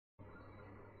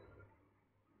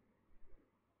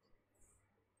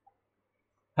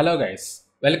Hello guys,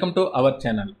 welcome to our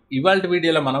channel. ఇవాళ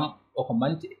వీడియోలో మనం ఒక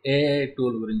మంచి ఏఐ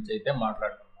టూల్ గురించి అయితే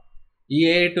మాట్లాడుకుందాం. ఈ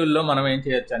ఏఐ టూల్లో మనం ఏం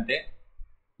చేయొచ్చు అంటే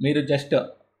మీరు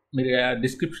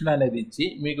డిస్క్రిప్షన్ అనేది ఇచ్చి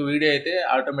మీకు వీడియో అయితే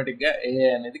ఆటోమేటిక్గా ఏఐ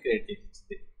అనేది క్రియేట్ చేసి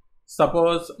ఇస్తుంది.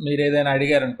 సపోజ్ మీరు ఏదైనా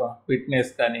అడిగారనుకో,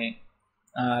 ఫిట్నెస్ కానీ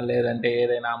లేదంటే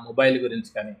ఏదైనా మొబైల్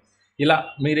గురించి కానీ, ఇలా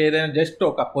మీరు ఏదైనా జస్ట్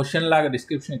ఒక క్వశ్చన్ లాగా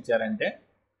డిస్క్రిప్షన్ ఇచ్చారంటే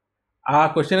ఆ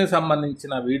క్వశ్చన్కి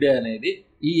సంబంధించిన వీడియో అనేది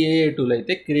ఈ ఏఐ టూల్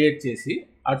అయితే క్రియేట్ చేసి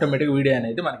ఆటోమేటిక్ వీడియో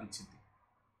అనేది మనకి ఇచ్చింది.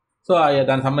 సో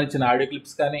దానికి సంబంధించిన ఆడియో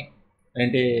క్లిప్స్ కానీ,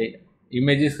 అంటే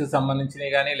ఇమేజెస్కి సంబంధించినవి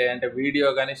కానీ, లేదంటే వీడియో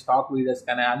కానీ, స్టాక్ వీడియోస్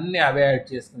కానీ అన్నీ అవే యాడ్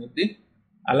చేసుకునేది.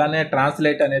 అలానే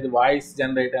ట్రాన్స్లేట్ అనేది, వాయిస్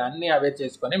జనరేట్ అన్నీ అవే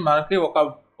చేసుకొని మనకి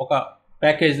ఒక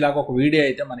ప్యాకేజ్ లాగా ఒక వీడియో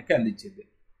అయితే మనకి అందించింది.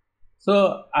 సో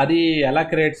అది ఎలా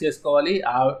క్రియేట్ చేసుకోవాలి,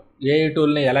 ఆ ఏఐ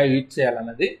టూల్ని ఎలా యూజ్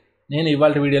చేయాలన్నది నేను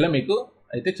ఇవాళ వీడియోలో మీకు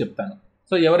అయితే చెప్తాను.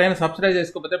 సో ఎవరైనా సబ్స్క్రైబ్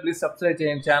చేసుకోకపోతే ప్లీజ్ సబ్స్క్రైబ్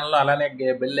చేయండి ఛానల్. అలానే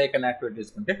బెల్ ఐకాన్ యాక్టివేట్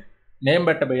చేసుకుంటే నేను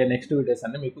పెట్టబోయే నెక్స్ట్ వీడియోస్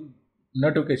అన్ని మీకు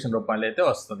నోటిఫికేషన్ రూపంలో అయితే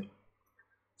వస్తుంది.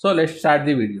 So let's start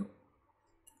the video.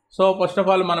 So first of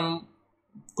all మనం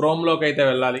క్రోమ్లోకి అయితే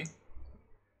వెళ్ళాలి.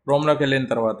 క్రోమ్లోకి వెళ్ళిన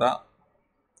తర్వాత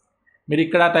మీరు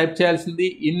ఇక్కడ టైప్ చేయాల్సింది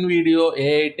ఇన్విడియో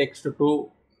ఏఐ టెక్స్ట్ టు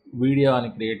వీడియో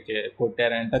అని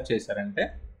ఎంటర్ చేశారంటే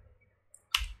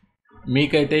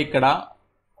మీకైతే ఇక్కడ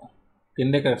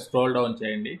కిందకి స్క్రోల్ డౌన్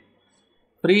చేయండి.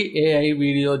 ఫ్రీ ఏఐ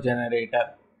వీడియో జనరేటర్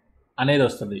అనేది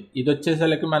వస్తుంది. ఇది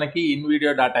వచ్చేసరికి మనకి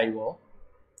invideo.io.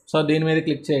 సో దీని మీద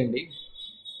క్లిక్ చేయండి.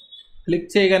 క్లిక్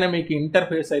చేయగానే మీకు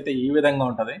ఇంటర్ఫేస్ అయితే ఈ విధంగా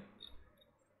ఉంటుంది.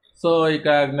 సో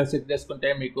ఇక్కడ చెక్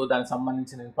చేసుకుంటే మీకు దానికి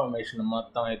సంబంధించిన ఇన్ఫర్మేషన్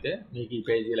మొత్తం అయితే మీకు ఈ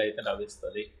పేజీలో అయితే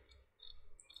లభిస్తుంది.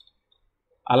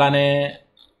 అలానే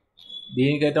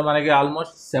దీనికైతే మనకి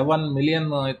ఆల్మోస్ట్ 7 మిలియన్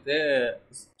అయితే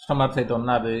కస్టమర్స్ అయితే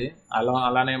ఉన్నారు.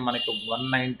 అలానే మనకి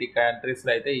 190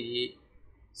 కంట్రీస్లో అయితే ఈ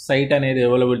సైట్ అనేది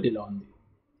అవైలబిలిటీలో ఉంది.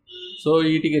 సో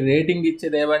వీటికి రేటింగ్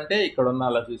ఇచ్చేది ఏమంటే ఇక్కడ ఉన్న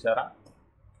అలా చూసారా,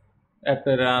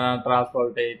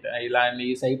 ట్రాన్స్పోర్ట్ ఇలా ఈ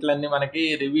సైట్లన్నీ మనకి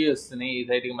రివ్యూ వస్తున్నాయి. ఈ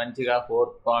సైట్కి మంచిగా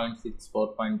 4.6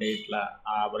 4.8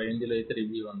 ఆ రేంజ్లో అయితే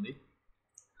రివ్యూ ఉంది.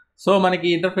 సో మనకి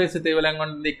ఇంటర్ఫేస్ అయితే ఈ విధంగా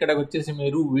ఉంటుంది. ఇక్కడికి వచ్చేసి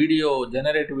మీరు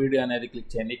జనరేట్ వీడియో అనేది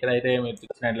క్లిక్ చేయండి. ఇక్కడైతే మీరు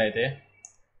చూసినట్లయితే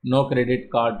no credit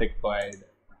card required.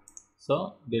 So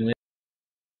దీని మీద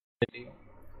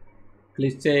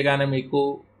క్లిక్ చేయగానే మీకు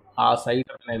ఆ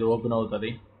సైట్ అనేది ఓపెన్ అవుతుంది.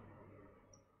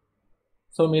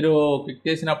 సో మీరు క్లిక్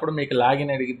చేసినప్పుడు మీకు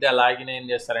లాగిన్ అడిగితే ఆ లాగిన్ ఏం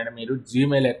చేస్తారంటే మీరు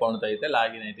జీమెయిల్ అకౌంట్ అయితే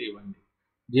లాగిన్ అయితే ఇవ్వండి.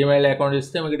 జీమెయిల్ అకౌంట్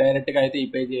ఇస్తే మీకు డైరెక్ట్గా అయితే ఈ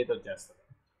పేజీ అయితే వచ్చేస్తుంది.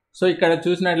 సో ఇక్కడ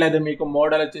చూసినట్లయితే మీకు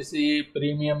మోడల్ వచ్చేసి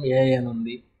ప్రీమియం ఏఐ అని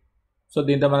ఉంది. సో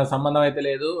దీంతో మన సంబంధం అయితే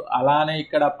లేదు. అలానే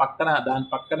ఇక్కడ దాని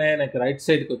పక్కనే నాకు రైట్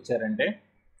సైడ్కి వచ్చారంటే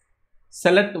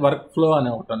సెలెక్ట్ వర్క్ ఫ్లో అనే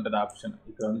ఒకటి ఉంటుంది ఆప్షన్.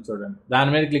 ఇక్కడ ఉంది చూడండి. దాని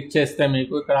మీద క్లిక్ చేస్తే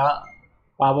మీకు ఇక్కడ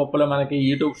పాపప్లో మనకి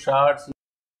YouTube shorts,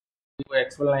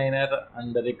 explainer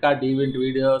and record event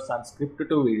videos and script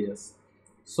to videos.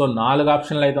 So 4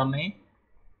 ఆప్షన్లు అయితే ఉన్నాయి.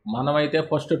 మనమైతే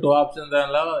ఫస్ట్ 2 ఆప్షన్స్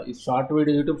దానిలో ఈ short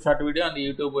video, YouTube short video and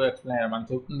YouTube explainer. మనం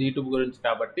చెప్తుంది యూట్యూబ్ గురించి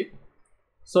కాబట్టి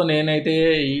సో నేనైతే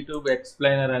యూట్యూబ్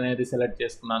ఎక్స్ప్లెయినర్ అనేది సెలెక్ట్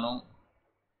చేసుకున్నాను.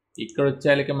 ఇక్కడ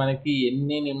వచ్చేసరికి మనకి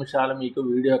ఎన్ని నిమిషాలు మీకు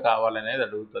వీడియో కావాలనేది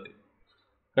అడుగుతుంది.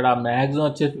 ఇక్కడ మ్యాక్సిమం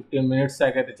వచ్చే 15 మినిట్స్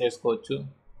దాకా అయితే చేసుకోవచ్చు.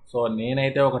 సో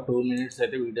నేనైతే ఒక 2 మినిట్స్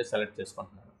అయితే వీడియో సెలెక్ట్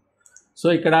చేసుకుంటున్నాను. సో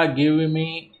ఇక్కడ గివ్ మీ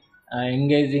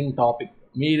ఎంగేజింగ్ టాపిక్,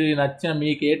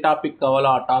 మీకు ఏ టాపిక్ కావాలో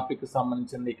ఆ టాపిక్కి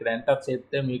సంబంధించింది ఇక్కడ ఎంటర్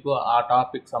చేస్తే మీకు ఆ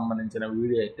టాపిక్ సంబంధించిన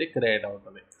వీడియో అయితే క్రియేట్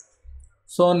అవుతుంది.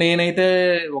 సో నేనైతే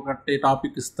ఒకటి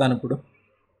టాపిక్ ఇస్తాను. ఇప్పుడు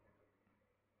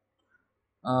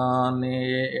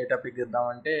ఏ టాపిక్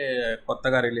ఇద్దామంటే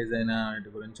కొత్తగా రిలీజ్ అయిన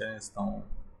వీటి గురించి ఇస్తాము.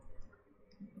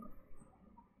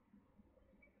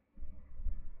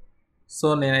 సో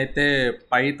నేనైతే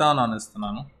పైథాన్ అని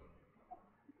ఇస్తున్నాను.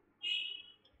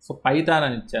 సో పైథాన్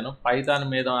అని ఇచ్చాను. పైథాన్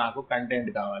మీద నాకు కంటెంట్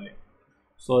కావాలి.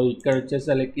 సో ఇక్కడ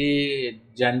వచ్చేసరికి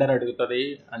జెండర్ అడుగుతుంది,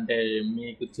 అంటే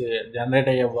మీకు జనరేట్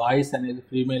అయ్యే వాయిస్ అనేది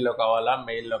ఫీమేల్లో కావాలా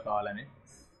మెయిల్లో కావాలని.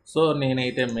 సో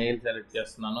నేనైతే మెయిల్ సెలెక్ట్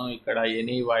చేస్తున్నాను. ఇక్కడ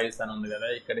ఎనీ వాయిస్ అని ఉంది కదా,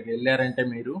 ఇక్కడికి వెళ్ళారంటే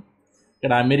మీరు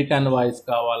ఇక్కడ అమెరికన్ వాయిస్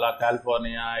కావాలా,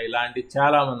 కాలిఫోర్నియా, ఇలాంటి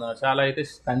చాలా అయితే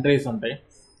కంట్రీస్ ఉంటాయి.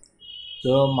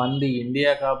 సో మంది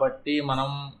ఇండియా కాబట్టి మనం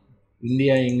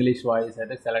ఇండియా ఇంగ్లీష్ వాయిస్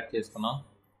అయితే సెలెక్ట్ చేసుకున్నాం.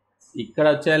 ఇక్కడ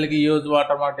వచ్చేసరికి యూజ్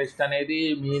వాటర్ మార్క్ టెక్స్ట్ అనేది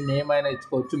మీ నేమ్ అయినా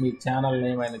ఇచ్చుకోవచ్చు, మీ ఛానల్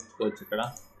నేమ్ అయినా ఇచ్చుకోవచ్చు.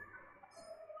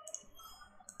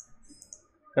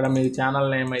 ఇక్కడ మీ ఛానల్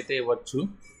నేమ్ అయితే ఇవ్వచ్చు.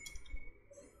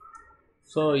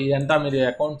 సో ఇదంతా మీరు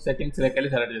అకౌంట్ సెట్టింగ్స్లోకి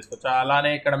వెళ్ళి సెలెక్ట్ చేసుకోవచ్చు.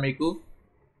 అలానే ఇక్కడ మీకు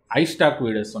ఐస్టాక్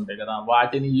వీడియోస్ ఉంటాయి కదా,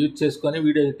 వాటిని యూజ్ చేసుకొని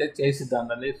వీడియో అయితే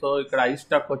చేసిద్దాండి. సో ఇక్కడ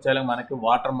ఐస్టాక్ వచ్చేలా మనకి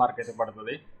వాటర్ మార్క్ అయితే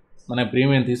పడుతుంది, మన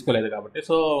ప్రీమియం తీసుకోలేదు కాబట్టి.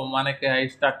 సో మనకి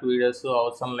ఐస్టాక్ వీడియోస్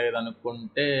అవసరం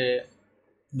లేదనుకుంటే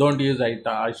డోంట్ యూజ్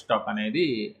ఐస్టాక్ అనేది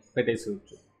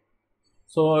పెట్టేసుకోవచ్చు.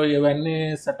 సో ఇవన్నీ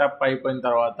సెటప్ అయిపోయిన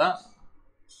తర్వాత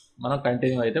మనం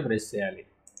కంటిన్యూ అయితే ప్రెస్ చేయాలి.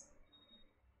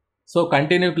 సో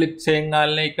కంటిన్యూ క్లిక్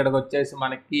చేయగానే ఇక్కడికి వచ్చేసి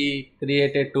మనకి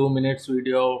create a 2 minutes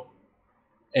video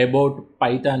about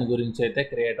Python గురించి అయితే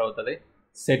క్రియేట్ అవుతుంది.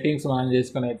 సెట్టింగ్స్ మనం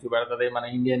చేసుకుని చూపెడుతుంది. మన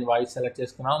ఇండియన్ వాయిస్ సెలెక్ట్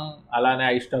చేసుకున్నాం, అలానే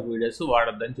ఐస్టాక్ వీడియోస్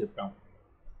వాడొద్దని చెప్పాం.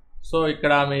 సో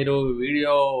ఇక్కడ మీరు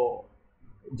వీడియో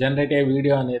జనరేట్ అయ్యే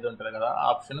వీడియో అనేది ఉంటుంది కదా,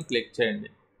 ఆప్షన్ క్లిక్ చేయండి.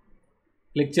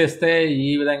 క్లిక్ చేస్తే ఈ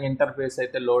విధంగా ఇంటర్ఫేస్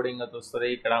అయితే లోడింగ్ అయితే వస్తుంది.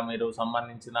 ఇక్కడ మీరు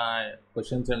సంబంధించిన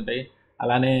క్వశ్చన్స్ ఉంటాయి,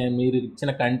 అలానే మీరు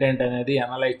ఇచ్చిన కంటెంట్ అనేది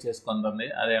అనలైజ్ చేసుకుంటుంది.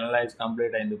 అది అనలైజ్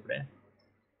కంప్లీట్ అయింది.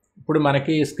 ఇప్పుడు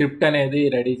మనకి స్క్రిప్ట్ అనేది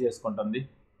రెడీ చేసుకుంటుంది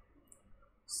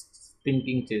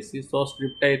థింకింగ్ చేసి. సో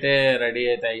స్క్రిప్ట్ అయితే రెడీ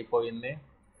అయితే అయిపోయింది.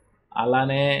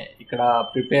 అలానే ఇక్కడ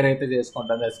ప్రిపేర్ అయితే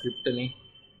చేసుకుంటుంది ఆ స్క్రిప్ట్ని.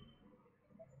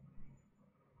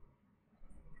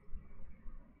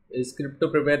 ఈ స్క్రిప్ట్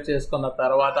ప్రిపేర్ చేసుకున్న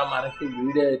తర్వాత మనకి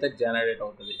వీడియో అయితే జనరేట్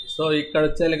అవుతుంది. సో ఇక్కడ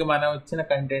వచ్చేసరికి మనం ఇచ్చిన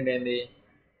కంటెంట్ ఏంది,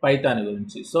 పైథాన్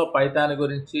గురించి. సో పైథాన్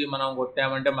గురించి మనం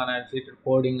కొట్టామంటే మన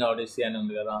కోడింగ్ ఆడిసి అని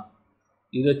ఉంది కదా,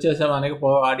 ఇది వచ్చేసి మనకి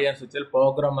ఆడియన్స్ వచ్చేసి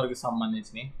ప్రోగ్రామర్కి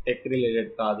సంబంధించి టెక్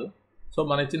రిలేటెడ్ కాదు. సో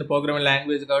మన ఇచ్చిన ప్రోగ్రామింగ్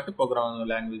లాంగ్వేజ్ కాబట్టి ప్రోగ్రామింగ్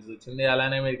లాంగ్వేజ్ వచ్చింది.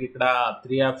 అలానే మీకు ఇక్కడ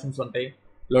 3 ఆప్షన్స్ ఉంటాయి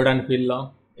లోడ్ అండ్ ఫిల్లో.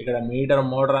 ఇక్కడ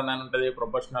మోడర్ అని ఉంటుంది,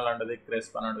 ప్రొఫెషనల్ ఉంటుంది,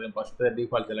 క్రెస్ప్ అని ఉంటుంది. ఫస్ట్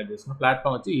డిఫాల్ట్ సెలెక్ట్ చేసుకున్న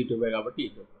ప్లాట్ఫామ్ వచ్చి యూట్యూబే కాబట్టి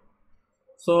యూట్యూబ్.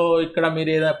 సో ఇక్కడ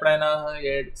మీరు ఎప్పుడైనా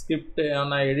స్క్రిప్ట్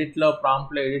ఏమైనా ఎడిట్లో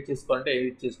ప్రాంప్ట్లో ఎడిట్ చేసుకోవాలంటే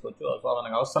ఎడిట్ చేసుకోవచ్చు. సో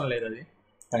మనకు అవసరం లేదు, అది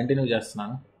కంటిన్యూ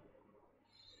చేస్తున్నాను.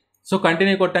 సో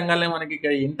కంటిన్యూ కొట్టంగానే మనకి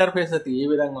ఇక్కడ ఇంటర్ఫేస్ అయితే ఈ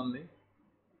విధంగా ఉంది.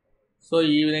 సో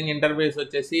ఈ విధంగా ఇంటర్ఫేస్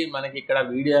వచ్చేసి మనకి ఇక్కడ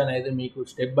వీడియో అనేది మీకు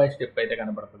స్టెప్ బై స్టెప్ అయితే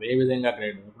కనపడుతుంది, ఏ విధంగా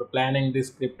క్రియేట్. ఇప్పుడు ప్లానింగ్ ది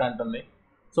స్క్రిప్ట్ అంటుంది.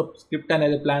 సో స్క్రిప్ట్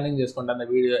అనేది ప్లానింగ్ చేసుకుంటుంది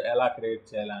వీడియో ఎలా క్రియేట్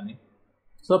చేయాలని.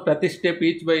 సో ప్రతి స్టెప్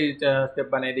ఈచ్ బై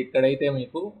స్టెప్ అనేది ఇక్కడైతే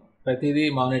మీకు ప్రతిదీ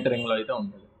మానిటరింగ్లో అయితే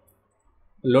ఉంటుంది.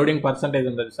 లోడింగ్ పర్సంటేజ్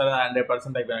ఉంటుంది సార్,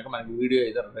 100% అయిపోయాక మనకి వీడియో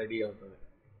అయితే రెడీ అవుతుంది.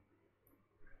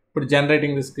 ఇప్పుడు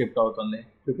జనరేటింగ్ ది స్క్రిప్ట్ అవుతుంది,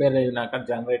 ప్రిపేర్ అయినాక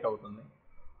జనరేట్ అవుతుంది.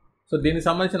 సో దీనికి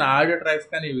సంబంధించిన ఆడియో ట్రాక్స్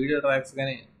కానీ వీడియో ట్రాక్స్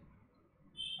కానీ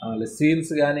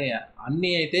సీన్స్ కానీ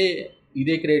అన్నీ అయితే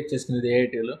ఇదే క్రియేట్ చేసుకునేది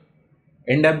ఏఐటీలో.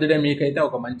 ఎండ్ ఆఫ్ ది డే మీకైతే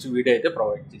ఒక మంచి వీడియో అయితే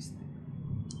ప్రొవైడ్ చేస్తుంది.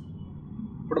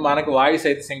 ఇప్పుడు మనకి వాయిస్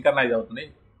అయితే సింక్రనైజ్ అవుతుంది.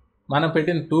 మనం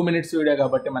పెట్టిన 2 minutes వీడియో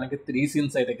కాబట్టి మనకి 3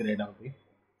 scenes అయితే క్రియేట్ అవుతాయి.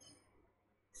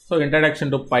 సో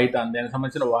ఇంట్రడక్షన్ టు పైథాన్, దానికి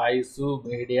సంబంధించిన వాయిస్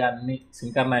మీడియా అన్నీ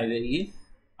సింక్రనైజ్ అయ్యి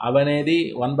అవనేది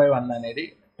 1 by 1 అనేది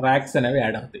ట్రాక్స్ అనేవి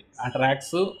యాడ్ అవుతాయి. ఆ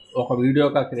ట్రాక్స్ ఒక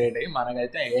వీడియోగా క్రియేట్ అయ్యి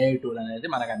మనకైతే ఏఐ టూల్ అనేది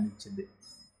మనకు అందించింది.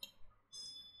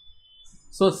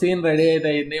 సో సీన్ రెడీ అయితే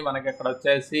అయింది. మనకి అక్కడ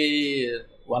వచ్చేసి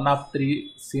 1 of 3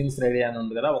 scenes రెడీ అని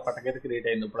ఉంది కదా, ఒకటికైతే క్రియేట్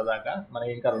అయింది ఇప్పుడు దాకా.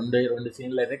 మనకి ఇంకా రెండు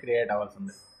సీన్లు అయితే క్రియేట్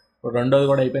అవ్వాల్సింది. ఇప్పుడు రెండోది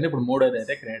కూడా అయిపోయింది, ఇప్పుడు మూడోది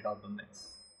అయితే క్రియేట్ అవుతుంది.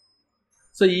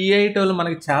 సో ఈ ఏఐ టూల్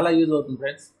మనకి చాలా యూజ్ అవుతుంది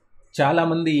ఫ్రెండ్స్.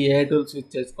 చాలామంది ఈ ఏఐ టూల్స్ యూజ్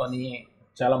చేసుకొని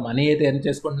చాలా మనీ అయితే ఎర్న్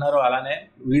చేసుకుంటున్నారు, అలానే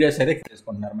వీడియోస్ అయితే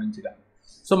చేసుకుంటున్నారు మంచిగా.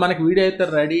 సో మనకి వీడియో అయితే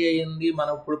రెడీ అయ్యింది,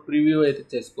 మనం ఇప్పుడు ప్రివ్యూ అయితే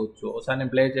చేసుకోవచ్చు. ఒకసారి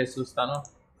నేను ప్లే చేసి చూస్తాను.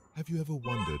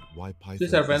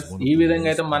 చూసారు ఫ్రెండ్స్, ఈ విధంగా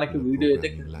అయితే మనకి వీడియో అయితే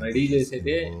రెడీ చేసి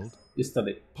అయితే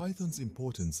ఇస్తుంది. Python's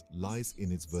importance lies in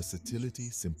its versatility,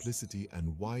 simplicity, and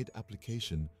wide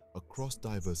application across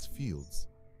diverse fields.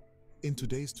 In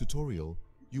today's tutorial,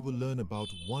 you will learn about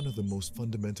one of the most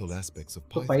fundamental aspects of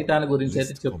Python, గురించి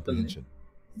అయితే చెప్తుంది.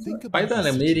 పైథాన్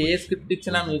మీరు a script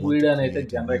ఇచ్చినా మీకు వీడియోని అయితే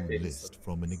generate చేస్తుంది.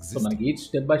 So మనకి ఈ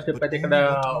స్టెప్ బై స్టెప్ అయితే ఇక్కడ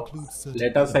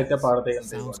లెటర్స్ అయితే పాడతాయి.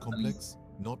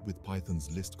 not with Python's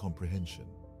list comprehension.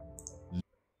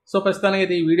 So ప్రస్తుతానికి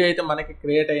అయితే ఈ వీడియో అయితే మనకి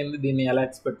క్రియేట్ అయింది. దీన్ని ఎలా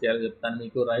ఎక్స్పోర్ట్ చేయాలో చెప్తాను.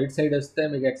 మీకు రైట్ సైడ్ వస్తే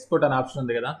మీకు ఎక్స్పోర్ట్ అనే ఆప్షన్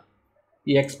ఉంది కదా,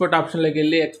 ఈ ఎక్స్పోర్ట్ ఆప్షన్లోకి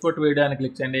వెళ్ళి ఎక్స్పోర్ట్ వీడియో అని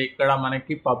క్లిక్ చేయండి. ఇక్కడ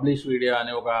మనకి పబ్లిష్ వీడియో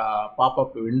అనే ఒక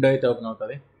పాపప్ విండో అయితే ఓపెన్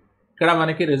అవుతుంది. ఇక్కడ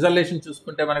మనకి రిజల్యూషన్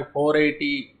చూసుకుంటే మనకి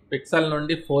 480 పిక్సెల్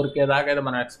నుండి 4K దాకా అయితే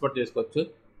మనం ఎక్స్పోర్ట్ చేసుకోవచ్చు.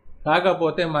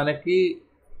 కాకపోతే మనకి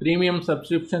ప్రీమియం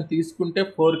సబ్స్క్రిప్షన్ తీసుకుంటే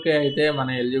 4K అయితే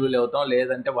మనం ఎలిజిబుల్ అవుతాం,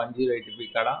 లేదంటే 1080p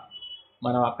ఇక్కడ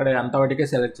మనం అక్కడే అంతవరకే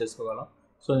సెలెక్ట్ చేసుకోగలం.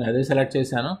 సో నేను అదే సెలెక్ట్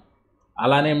చేశాను.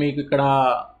 అలానే మీకు ఇక్కడ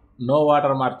నో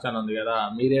వాటర్ మార్క్స్ అని ఉంది కదా,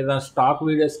 మీరు ఏదైనా స్టాక్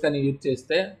వీడియోస్ కానీ యూజ్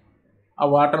చేస్తే ఆ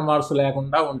వాటర్ మార్క్స్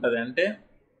లేకుండా ఉంటుంది. అంటే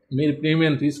మీరు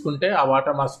ప్రీమియం తీసుకుంటే ఆ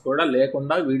వాటర్ మార్క్స్ కూడా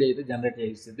లేకుండా వీడియో అయితే జనరేట్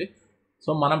చేస్తుంది.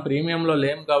 సో మనం ప్రీమియంలో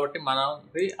లేము కాబట్టి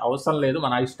మనకి అవసరం లేదు,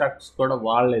 మన ఐస్టాక్స్ కూడా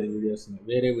వాడలేదు వీడియోస్ని,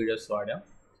 వేరే వీడియోస్ వాడాం.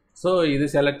 సో ఇది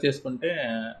సెలెక్ట్ చేసుకుంటే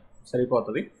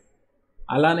సరిపోతుంది.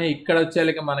 అలానే ఇక్కడ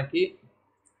వచ్చేళ్ళకి మనకి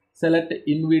సెలెక్ట్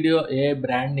ఇన్విడియో ఏ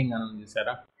బ్రాండింగ్ అని ఉంది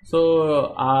చూసారా. సో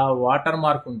ఆ వాటర్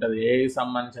మార్క్ ఉంటుంది, ఏకి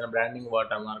సంబంధించిన బ్రాండింగ్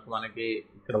వాటర్ మార్క్ మనకి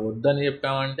ఇక్కడ వద్దని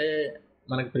చెప్పామంటే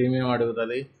మనకి ప్రీమియం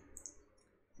అడుగుతుంది.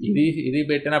 ఇది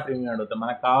పెట్టినా ప్రీమియం అడుగుతుంది,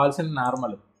 మనకు కావాల్సిన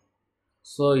నార్మల్.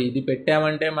 సో ఇది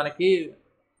పెట్టామంటే మనకి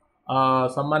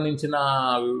సంబంధించిన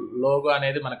లోగో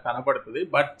అనేది మనకు కనపడుతుంది,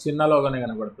 బట్ చిన్న లోగోనే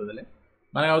కనపడుతుంది.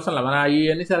 మనకు అవసరం లేదు. మనం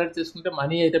ఇవన్నీ సెలెక్ట్ చేసుకుంటే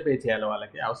మనీ అయితే పే చేయాలి,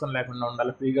 వాళ్ళకి అవసరం లేకుండా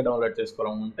ఉండాలి, ఫ్రీగా డౌన్లోడ్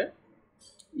చేసుకోవాలనుకుంటే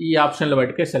ఈ ఆప్షన్లు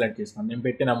బట్టికే సెలెక్ట్ చేసుకోండి. నేను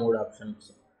పెట్టిన 3 ఆప్షన్స్.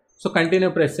 సో కంటిన్యూ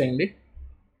ప్రెస్ చేయండి.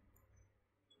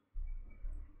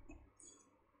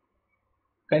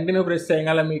 కంటిన్యూ ప్రెస్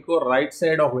చేయగల మీకు రైట్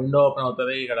సైడ్ ఒక విండో ఓపెన్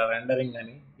అవుతుంది, ఇక్కడ రెండరింగ్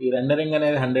అని. ఈ రెండరింగ్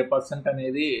అనేది 100%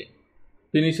 అనేది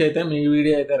ఫినిష్ అయితే మీ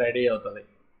వీడియో అయితే రెడీ అవుతుంది.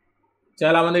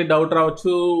 చాలామందికి డౌట్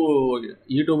రావచ్చు,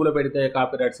 యూట్యూబ్లో పెడితే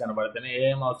కాపీరైట్స్ కనబడుతున్నాయి.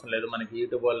 ఏం అవసరం లేదు, మనకి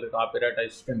యూట్యూబ్ వాళ్ళు కాపీరైట్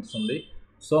అసిస్టెంట్స్ ఉంది.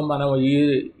 సో మనం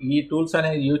ఈ టూల్స్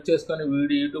అనేది యూజ్ చేసుకొని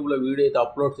యూట్యూబ్లో వీడియో అయితే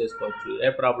అప్లోడ్ చేసుకోవచ్చు, ఏ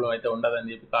ప్రాబ్లం అయితే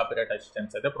ఉండదని చెప్పి కాపీరైట్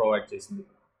అసిస్టెంట్స్ అయితే ప్రొవైడ్ చేసింది.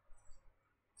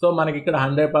 సో మనకి ఇక్కడ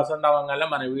 100% అవ్వగానే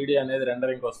మన వీడియో అనేది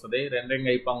రెండరింగ్ వస్తుంది. రెండరింగ్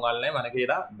అయిపోగానే మనకి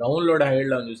ఇక్కడ డౌన్లోడ్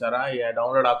హైడ్లో చూసారా, ఈ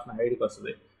డౌన్లోడ్ ఆప్షన్ హైడ్కి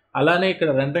వస్తుంది. అలానే ఇక్కడ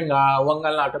రెండరింగ్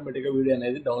అవ్వగానే ఆటోమేటిక్గా వీడియో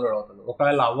అనేది డౌన్లోడ్ అవుతుంది.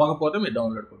 ఒకవేళ అవ్వకపోతే మీరు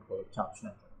డౌన్లోడ్ కొట్టుకోవచ్చు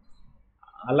ఆప్షన్.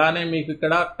 అలానే మీకు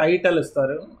ఇక్కడ టైటిల్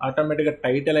ఇస్తారు, ఆటోమేటిక్గా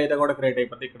టైటిల్ అయితే కూడా క్రియేట్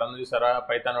అయిపోతుంది. ఇక్కడ చూసారా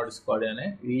పైథాన్ డిస్కోడ్ అని,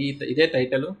 ఇదే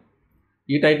టైటిల్.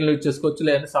 ఈ టైటిల్ యూజ్ చేసుకోవచ్చు,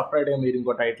 లేదంటే సపరేట్గా మీరు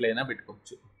ఇంకో టైటిల్ అయినా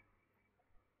పెట్టుకోవచ్చు.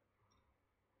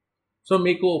 సో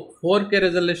మీకు 4K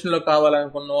రెజల్యూషన్లో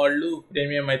కావాలనుకున్న వాళ్ళు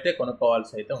ప్రీమియం అయితే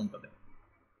కొనుక్కోవాల్సి అయితే ఉంటుంది.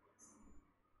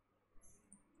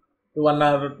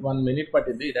 1 minute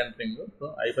పట్టింది ఈ రెండరింగ్. సో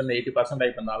అయిపోయింది, 80%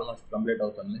 అయిపోయింది, ఆల్మోస్ట్ కంప్లీట్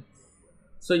అవుతుంది.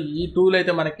 సో ఈ టూల్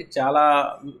అయితే మనకి చాలా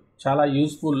చాలా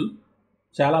యూస్ఫుల్.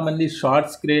 చాలామంది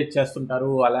షార్ట్స్ క్రియేట్ చేస్తుంటారు,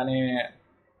 అలానే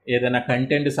ఏదైనా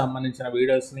కంటెంట్ సంబంధించిన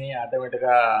వీడియోస్ని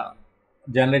ఆటోమేటిక్గా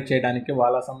జనరేట్ చేయడానికి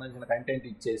వాళ్ళకి సంబంధించిన కంటెంట్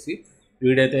ఇచ్చేసి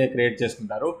వీడియో అయితే క్రియేట్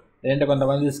చేసుకుంటారు. లేదంటే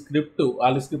కొంతమంది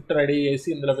వాళ్ళు స్క్రిప్ట్ రెడీ చేసి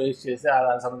ఇందులో పేస్ట్ చేసి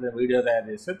దానికి సంబంధించిన వీడియో తయారు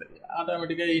చేస్తే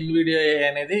ఆటోమేటిక్గా ఇన్విడియో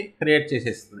అనేది క్రియేట్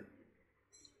చేసేస్తుంది.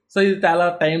 సో ఇది చాలా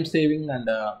time saving and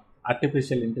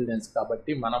artificial intelligence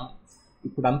కాబట్టి మనం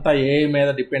ఇప్పుడంతా ఏఐ మీద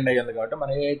డిపెండ్ అయ్యింది కాబట్టి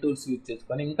మనం ఏఐ టూల్స్ యూజ్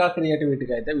చేసుకొని ఇంకా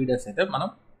క్రియేటివిటీగా అయితే వీడియోస్ అయితే మనం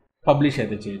పబ్లిష్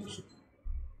అయితే చేయొచ్చు.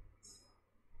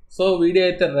 సో వీడియో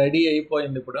అయితే రెడీ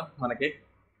అయిపోయింది. ఇప్పుడు మనకి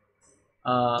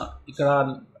ఇక్కడ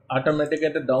ఆటోమేటిక్గా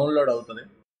అయితే డౌన్లోడ్ అవుతుంది.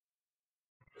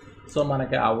 సో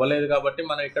మనకి అవ్వలేదు కాబట్టి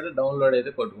మనం ఇక్కడ డౌన్లోడ్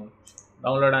అయితే కొట్టుకోవచ్చు.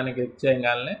 డౌన్లోడ్ అని క్లిక్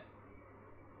చేయగానే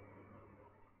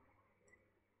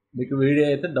మీకు వీడియో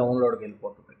అయితే డౌన్లోడ్కి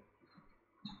వెళ్ళిపోతుంది.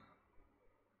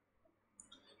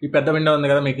 ఈ పెద్ద విండో ఉంది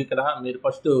కదా మీకు, ఇక్కడ మీరు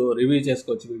ఫస్ట్ రివ్యూ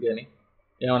చేసుకోవచ్చు వీడియోని.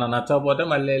 ఏమైనా నచ్చకపోతే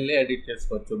మళ్ళీ వెళ్ళి ఎడిట్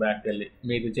చేసుకోవచ్చు, బ్యాక్ వెళ్ళి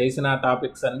మీరు చేసిన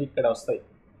టాపిక్స్ అన్నీ ఇక్కడ వస్తాయి,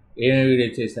 ఏమేమి వీడియో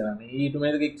చేశారని. వీటి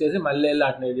మీద క్లిక్ చేసి మళ్ళీ వెళ్ళి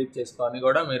వాటిని ఎడిట్ చేసుకొని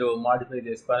కూడా మీరు మాడిఫై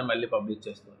చేసుకొని మళ్ళీ పబ్లిష్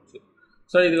చేసుకోవచ్చు.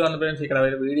 సో ఇదిగోండి ఫ్రెండ్స్, ఇక్కడ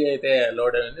వీడియో అయితే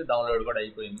లోడ్ అయింది, డౌన్లోడ్ కూడా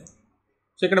అయిపోయింది.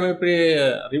 సో ఇక్కడ మీరు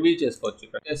రివ్యూ చేసుకోవచ్చు.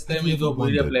 ఇక్కడ చేస్తే మీకు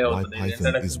వీడియో ప్లే అవుతుంది.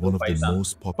 Introduction to Python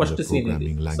first scene ఇది.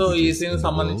 సో ఈ సీన్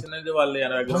సంబంధించినది వాళ్ళ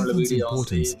బ్యాక్గ్రౌండ్ వీడియో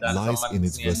ఉంది, దానికి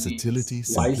సంబంధించిన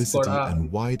వాయిస్ కూడా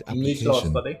ఇంగ్లీష్లో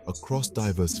వస్తుంది.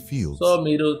 సో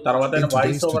మీరు తర్వాత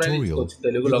వాయిస్ ఓవర్ అనేది ఇచ్చుకోవచ్చు,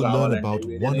 తెలుగులో కావాలంటే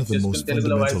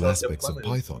తెలుగులో వాయిస్ ఓవర్ చెప్పుకొని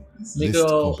మీకు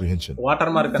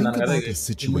వాటర్ మార్క్ అన్నాను కదా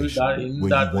ఇన్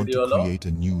డాట్ వీడియోలో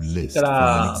ఇక్కడ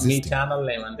మీ ఛానల్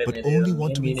నేమ్ అంటే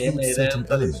మీ నేమ్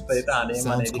ఏదైతే రిజిస్టర్ అయితే ఆ name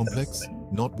sounds complex,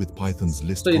 not with Python's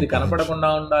list so ఇది కనపడకుండా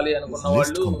ఉండాలి అనుకున్న list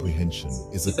వాళ్ళు comprehension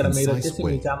is a ఇక్కడ మీరు concise వచ్చేసి మీ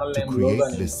way channel to name create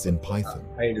logo lists in Python.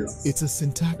 Hide లో It's a సో ఈ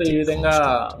syntactic విధంగా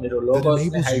మీరు construct that లోగోస్ ని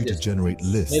enables హైడ్ you to చేస్తారు. generate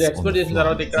lists మీరు on ఎక్స్పోర్ట్ the చేసిన fly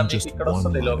తర్వాత ఇక్కడ in మీకు just ఇక్కడ one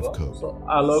వస్తుంది line logo. of code. So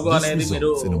ఆ లోగో This అనేది మీరు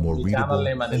results in a more me readable channel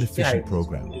name and అనేది efficient హైడ్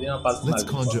program. ఇది మా Let's personal.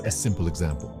 conjure a simple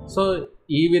example. So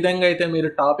ఈ విధంగా అయితే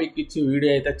మీరు టాపిక్ ఇచ్చి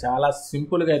వీడియో అయితే చాలా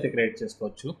సింపుల్గా అయితే క్రియేట్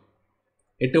చేసుకోవచ్చు.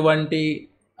 ఎటువంటి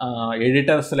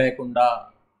ఎడిటర్స్ లేకుండా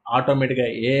ఆటోమేటిక్గా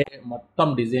మొత్తం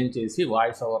డిజైన్ చేసి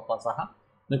వాయిస్ ఓవర్తో సహా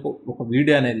మీకు ఒక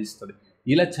వీడియో అనేది ఇస్తుంది.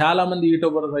 ఇలా చాలామంది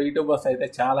యూట్యూబర్స్ అయితే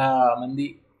చాలామంది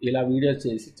ఇలా వీడియోస్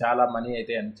చేసి చాలా మనీ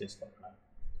అయితే ఎర్న్ చేసుకుంటున్నారు.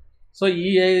 సో ఈ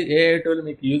ఏఐ టూల్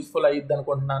మీకు యూజ్ఫుల్ అయ్యిద్ది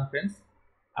అనుకుంటున్నాను ఫ్రెండ్స్.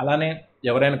 అలానే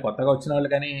ఎవరైనా కొత్తగా వచ్చిన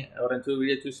వాళ్ళు కానీ ఎవరైనా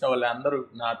వీడియో చూసిన వాళ్ళు అందరూ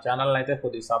నా ఛానల్ని అయితే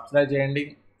కొద్దిగా సబ్స్క్రైబ్ చేయండి,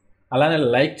 అలానే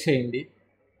లైక్ చేయండి,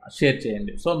 షేర్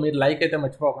చేయండి. సో మీరు లైక్ అయితే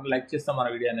మర్చిపోకుండా లైక్ చేస్తే మన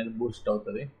వీడియో అనేది బూస్ట్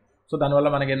అవుతుంది. సో దానివల్ల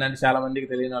మనకి ఏంటంటే చాలామందికి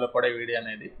తెలియని వాళ్ళకి కూడా వీడియో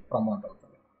అనేది ప్రమోట్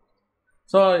అవుతుంది.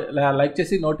 సో లైక్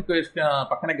చేసి నోటిఫికేషన్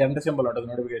పక్కన గంట సింబల్ ఉంటుంది,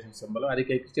 నోటిఫికేషన్ సింబల్, అది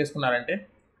క్లిక్ చేసుకున్నారంటే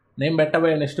నేను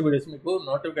పెట్టబోయే నెక్స్ట్ వీడియోస్ మీకు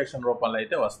నోటిఫికేషన్ రూపంలో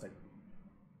అయితే వస్తాయి.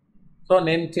 సో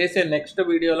నేను చేసే నెక్స్ట్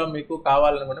వీడియోలో మీకు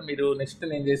కావాలనుకుంటే మీరు నెక్స్ట్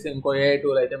నేను చేసే ఇంకో ఏఐ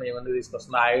టూల్ అయితే మీ ముందు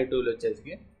తీసుకొస్తుంది. ఆ ఏఐ టూల్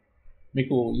వచ్చేసి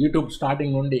మీకు యూట్యూబ్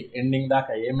స్టార్టింగ్ నుండి ఎండింగ్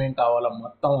దాకా ఏమేమి కావాలో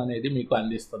మొత్తం అనేది మీకు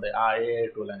అందిస్తుంది ఆ ఏఐ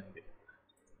టూల్ అనేది.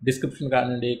 డిస్క్రిప్షన్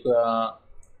కానివ్వండి,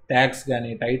 ట్యాగ్స్ కానీ,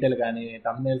 టైటిల్ కానీ,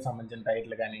 థంబ్నెయిల్ సంబంధించిన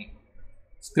టైటిల్ కానీ,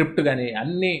 స్క్రిప్ట్ కానీ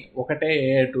అన్నీ ఒకటే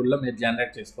ఏఐ టూల్లో మీరు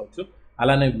జనరేట్ చేసుకోవచ్చు.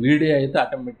 అలానే వీడియో అయితే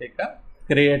ఆటోమేటిక్గా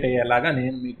క్రియేట్ అయ్యేలాగా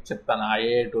నేను మీకు చెప్తాను ఆ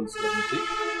ఏఐ టూల్స్ గురించి.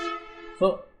 సో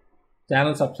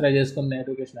ఛానల్ సబ్స్క్రైబ్ చేసుకుని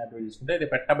నోటిఫికేషన్ యాక్టివేట్ చేసుకుంటే ఇది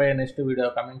పెట్టబోయే next video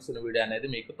coming soon video అనేది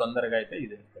మీకు తొందరగా అయితే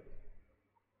ఇది వస్తుంది.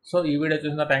 సో ఈ వీడియో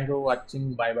చూసిన thank you watching.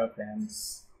 By bye friends.